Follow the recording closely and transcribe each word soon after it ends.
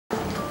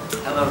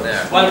Hello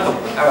there. Welcome.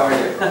 How are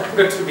you?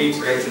 Good to meet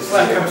you. Great to see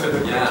Welcome you. to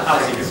the Yeah,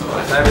 house. thank you so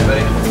much. Hi,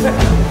 everybody.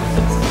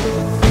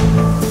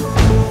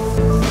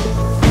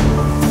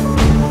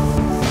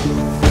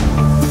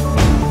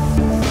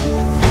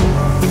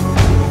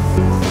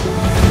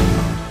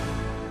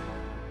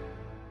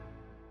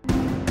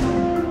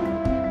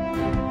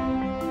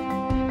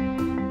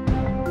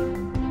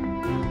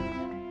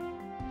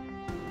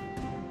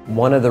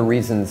 One of the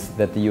reasons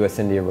that the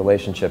U.S.-India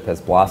relationship has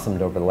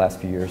blossomed over the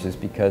last few years is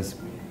because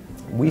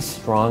we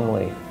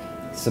strongly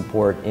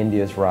support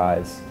India's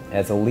rise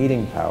as a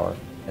leading power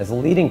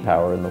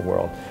in the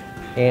world.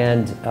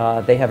 And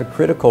they have a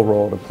critical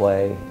role to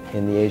play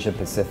in the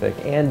Asia-Pacific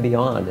and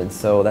beyond. And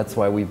so that's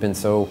why we've been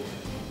so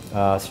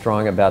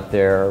strong about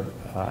their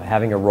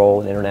having a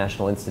role in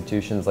international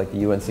institutions like the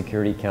UN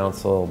Security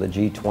Council, the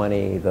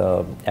G20,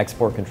 the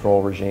export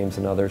control regimes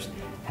and others,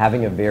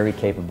 having a very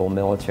capable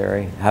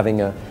military,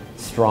 having a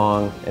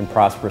strong and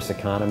prosperous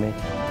economy.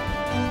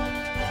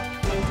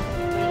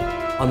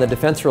 On the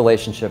defense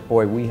relationship,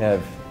 boy, we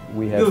have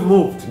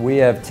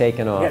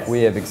taken off. Yes.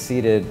 We have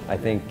exceeded, I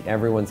think,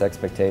 everyone's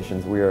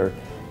expectations. We are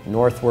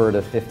northward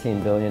of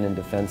 15 billion in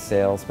defense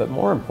sales, but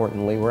more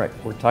importantly, we're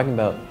talking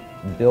about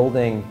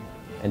building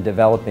and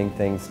developing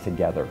things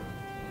together,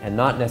 and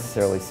not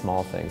necessarily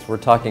small things. We're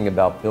talking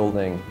about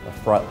building a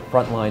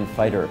frontline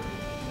fighter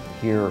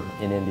here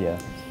in India.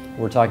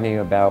 We're talking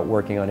about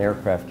working on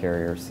aircraft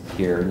carriers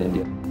here in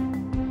India.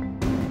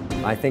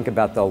 I think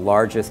about the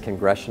largest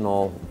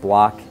congressional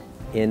bloc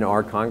in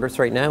our Congress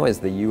right now is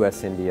the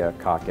U.S.-India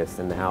caucus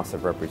in the House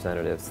of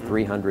Representatives,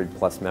 300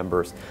 plus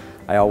members.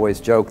 I always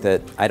joke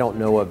that I don't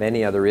know of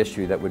any other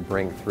issue that would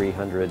bring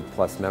 300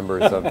 plus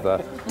members of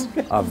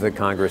the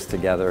Congress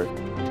together.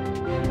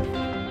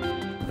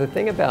 The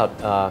thing about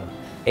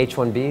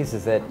H-1Bs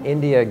is that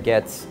India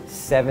gets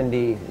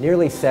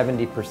nearly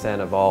 70%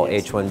 of all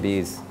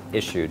H-1Bs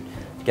issued,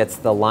 gets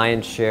the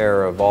lion's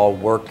share of all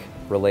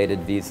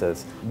work-related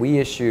visas. We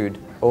issued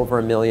over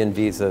 1 million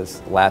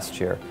visas last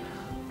year,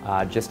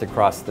 just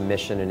across the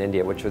mission in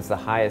India, which was the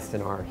highest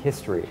in our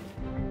history.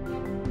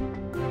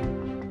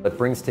 It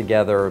brings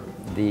together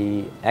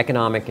the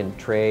economic and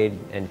trade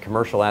and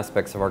commercial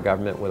aspects of our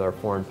government with our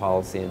foreign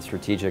policy and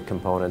strategic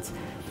components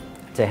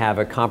to have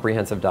a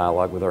comprehensive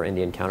dialogue with our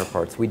Indian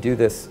counterparts. We do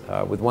this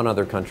with one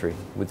other country,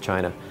 with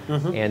China.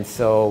 And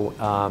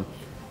so,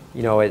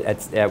 you know,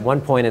 at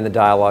one point in the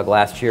dialogue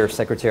last year,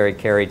 Secretary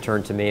Kerry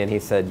turned to me and he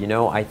said, you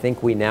know, I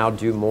think we now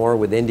do more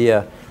with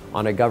India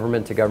on a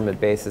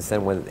government-to-government basis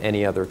than with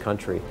any other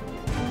country.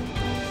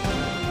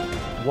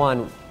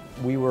 One,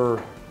 we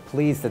were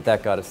pleased that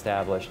that got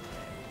established.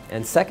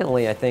 And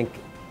secondly, I think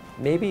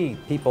maybe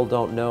people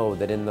don't know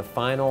that in the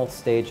final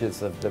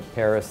stages of the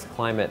Paris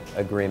Climate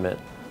Agreement,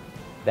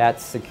 that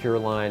secure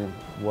line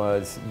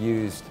was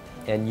used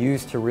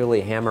to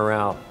really hammer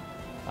out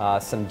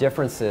some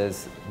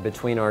differences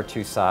between our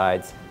two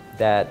sides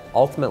that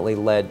ultimately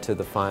led to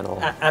the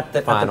final At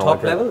the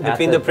top level?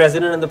 Between the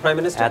President and the Prime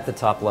Minister? At the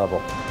top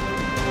level.